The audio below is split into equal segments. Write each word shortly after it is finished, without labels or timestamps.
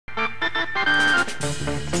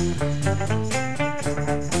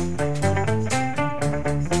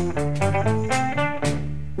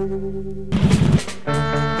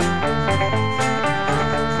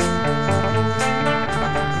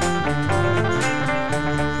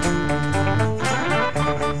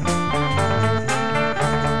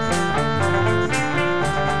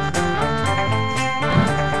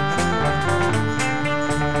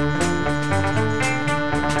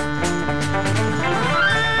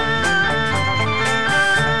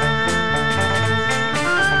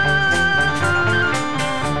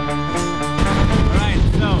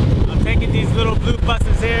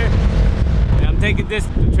this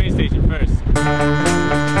to the train station first.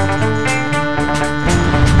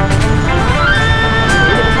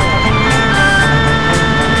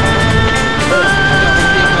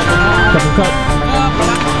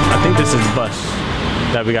 I think this is the bus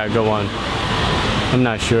that we gotta go on. I'm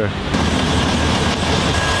not sure.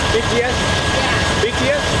 BTS? Yeah. BTS?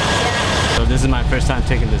 Yeah. So this is my first time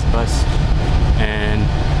taking this bus, and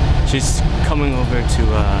she's coming over to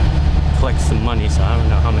collect some money, so I don't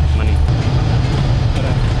know how much money.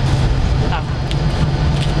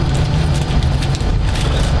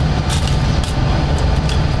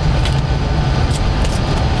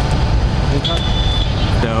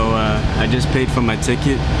 So I just paid for my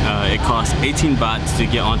ticket. It cost 18 baht to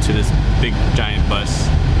get onto this big giant bus,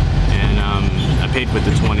 and I paid with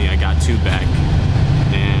the 20. I got 2 back,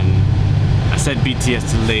 and I said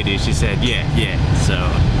BTS to the lady. She said yeah. So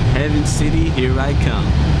Heaven City, here I come.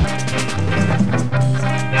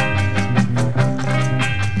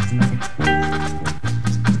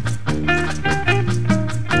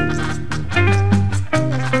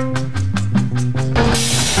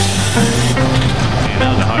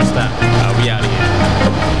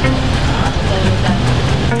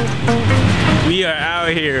 We are out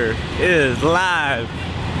here. It is live.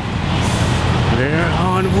 We're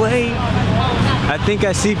on way. I think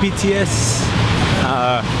I see BTS.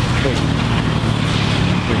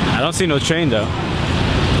 I don't see no train though.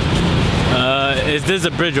 Is this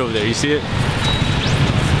a bridge over there? You see it?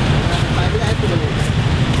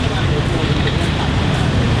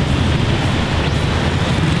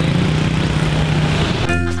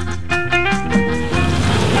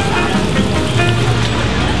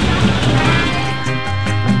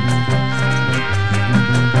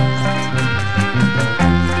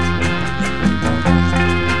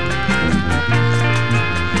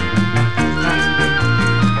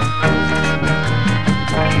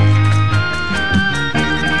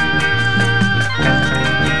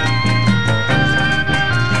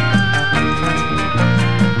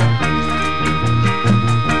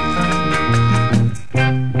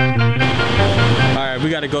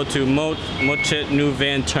 To go to Mochit New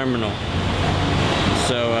Van Terminal.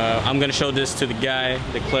 So I'm gonna show this to the guy,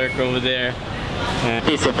 the clerk over there.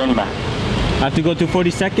 47 baht. I have to go to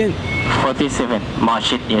 42nd? 47.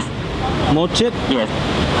 Mochit, yes. Mochit? Yes.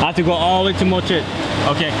 I have to go all the way to Mochit.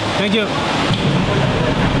 Okay, thank you.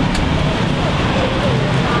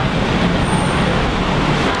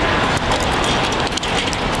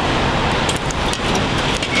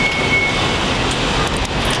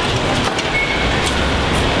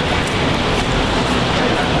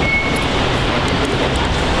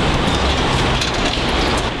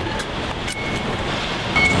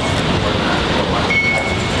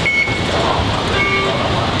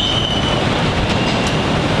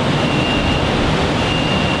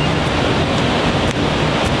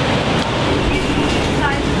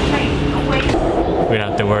 We don't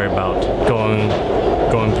have to worry about going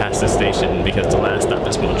past the station because the last stop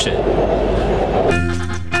is Mochit.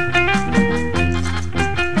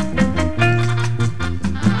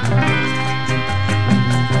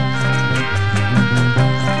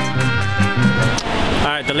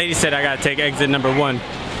 Alright, the lady said I gotta take exit number 1,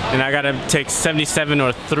 and I gotta take 77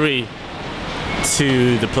 or 3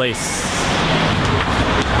 to the place.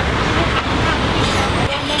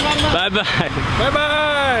 Bye bye. Bye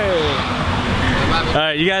bye.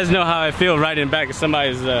 Alright, you guys know how I feel riding back of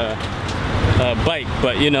somebody's bike,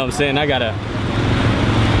 but you know what I'm saying, I gotta...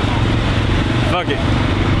 Fuck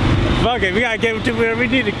it, we gotta get to where we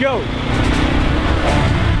need to go.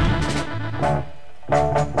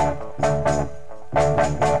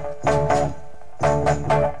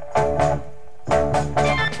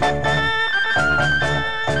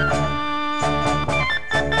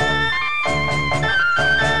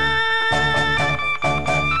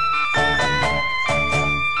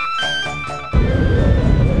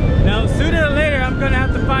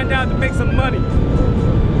 To make some money.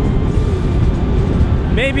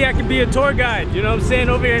 Maybe I can be a tour guide, you know what I'm saying,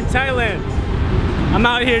 over here in Thailand. I'm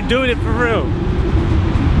out here doing it for real.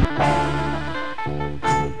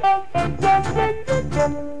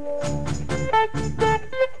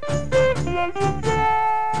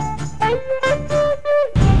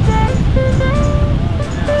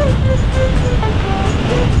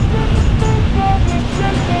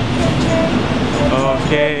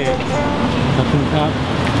 Okay.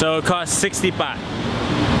 So it costs 60 baht.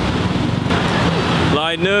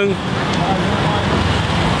 Line nung.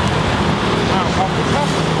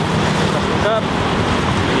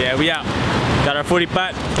 Yeah, we out. Got our 40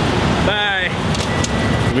 baht. Bye.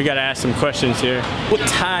 We gotta ask some questions here.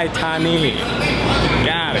 Uthai Thani.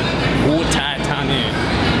 Got it. Uthai Thani.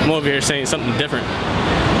 over here saying something different.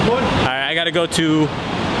 Alright, I gotta go to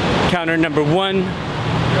counter number 1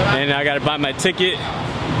 and I gotta buy my ticket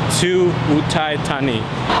to Uthai Thani.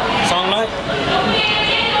 Song night?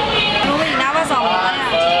 รู้อีกนะว่า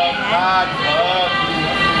200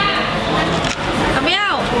กระเบี้ย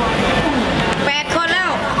ว8 คนแล้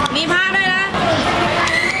วมีผ้าด้วยนะ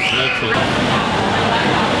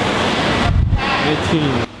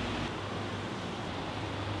18.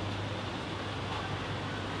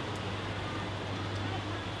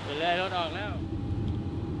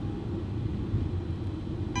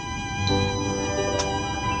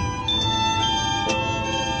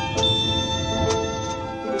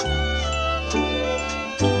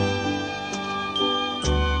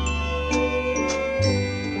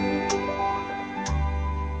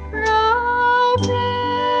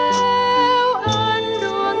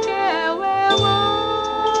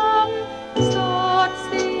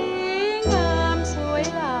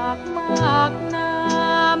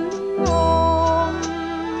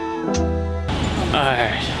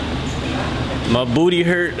 Alright, my booty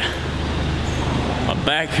hurt, my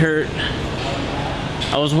back hurt.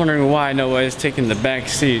 I was wondering why nobody's taking the back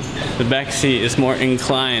seat. The back seat is more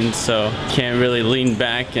inclined, so can't really lean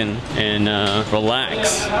back and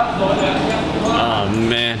relax. Oh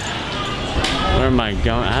man, where am I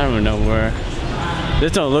going? I don't know where.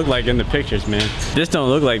 This don't look like in the pictures, man. This don't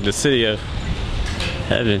look like the city of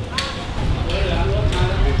heaven.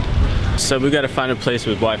 So we gotta find a place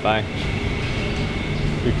with Wi-Fi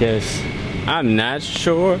because I'm not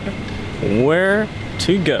sure where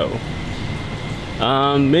to go.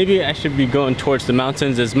 Maybe I should be going towards the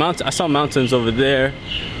mountains. I saw mountains over there,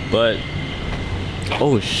 but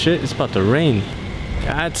oh shit, it's about to rain.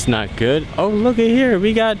 That's not good. Oh, look at here,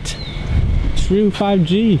 we got true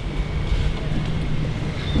 5G.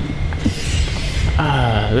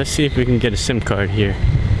 Let's see if we can get a SIM card here.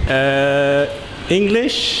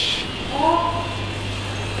 English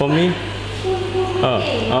for me?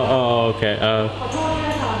 Oh, okay.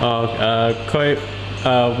 ค่อย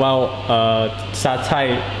เว้าภาษาไทย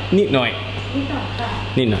นิดหน่อย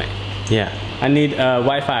Yeah, I need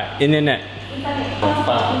Wi-Fi internet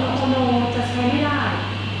จะใช้ไม่ได้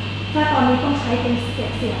ถ้าตอนนี้ต้องใช้เป็นเสีย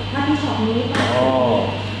บถ้าที่ช็อปนี้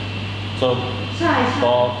So ใช่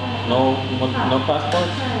no passport?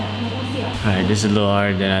 Alright, this is a little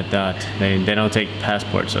harder than I thought. They don't take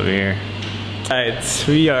passports over here. Alright,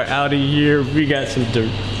 we are out of here. We got some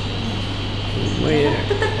dirt. Where?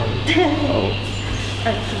 Oh.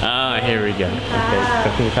 Ah, here we go.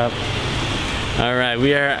 Okay. Alright,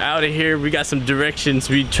 we are out of here. We got some directions.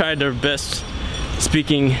 We tried our best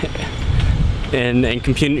speaking and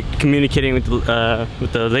communicating with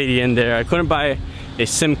the lady in there. I couldn't buy a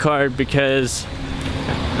SIM card because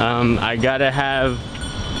I gotta have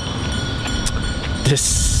this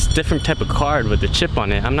different type of card with the chip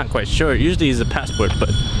on it. I'm not quite sure. It usually is a passport, but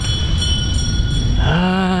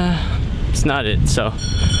it's not it. So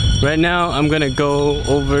right now I'm gonna go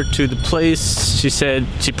over to the place. She said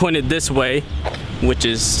she pointed this way, which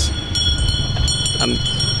is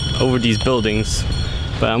over these buildings,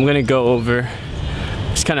 but I'm gonna go over.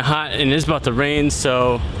 It's kind of hot and it's about to rain,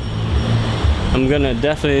 so I'm gonna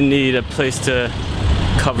definitely need a place to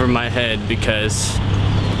cover my head because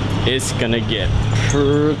it's gonna get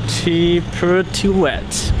pretty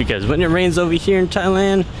wet, because when it rains over here in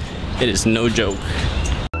Thailand, it is no joke.